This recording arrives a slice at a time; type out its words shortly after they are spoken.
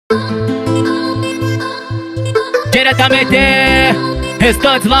Diretamente,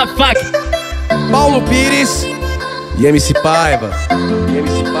 restantes lá, fuck. Paulo Pires e MC Paiva.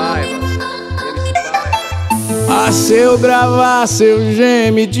 Ah, se eu gravar seu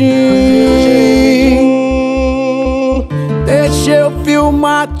gemidinho, deixa eu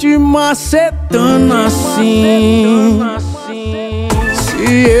filmar te macetando assim.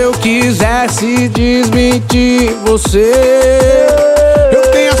 Se eu quisesse desmentir você, eu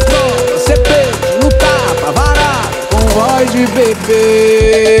tenho as provas, você pede no tapa, varado, com voz de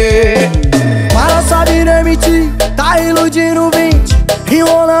bebê. Mas ela sabe nem mentir, tá iludindo 20,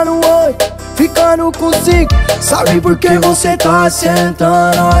 enrolando 8, ficando com 5. Sabe por que você tá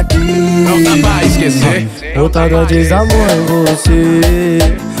sentando aqui? Não dá pra esquecer. Botada diz amor em você,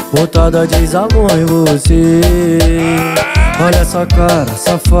 botada diz amor em você. Olha essa cara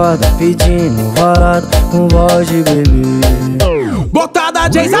safada pedindo varada com voz de bebê. Botada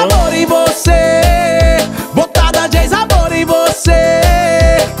diz amor em você, botada diz amor em você.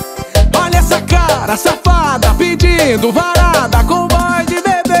 Olha essa cara safada pedindo varada com voz de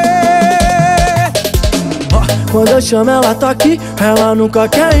bebê. Quando eu chamo ela tá aqui, ela nunca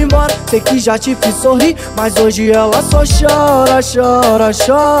quer ir embora. Sei que já te fiz sorrir, mas hoje ela só chora, chora,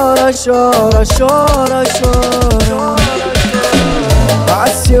 chora, chora, chora, chora. Ah,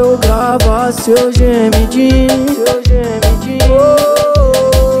 se eu gravar seu gemidinho,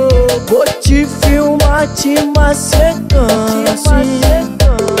 vou te filmar te macetando assim.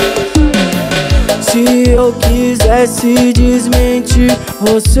 Se eu quisesse desmentir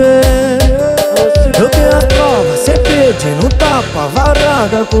você, eu tenho a prova, cê pedindo tapa,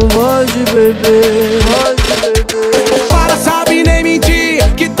 varada com voz de bebê. Para, sabe nem mentir,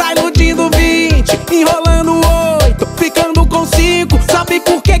 que tá iludindo 20, enrolando 8, ficando com 5. Sabe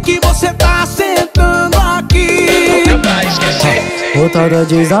por que você tá sentando aqui? Não dá pra esquecer. Botada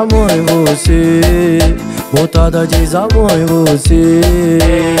diz amor em você, botada diz amor em você.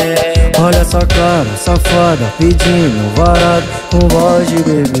 Olha essa cara safada pedindo varada com voz de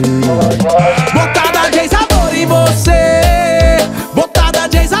bebê. Botada diz amor em você, botada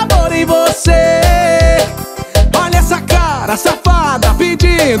diz amor em você. Olha essa cara safada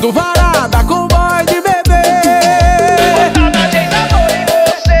pedindo varada com voz de bebê. Botada diz amor em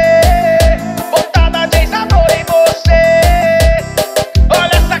você, botada diz amor em você.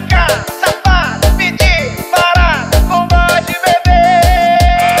 Olha essa cara safada pedindo varada com voz de bebê.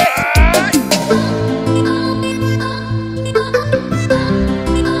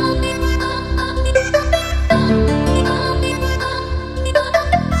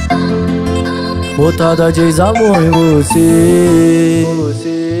 Botada diz amor em você.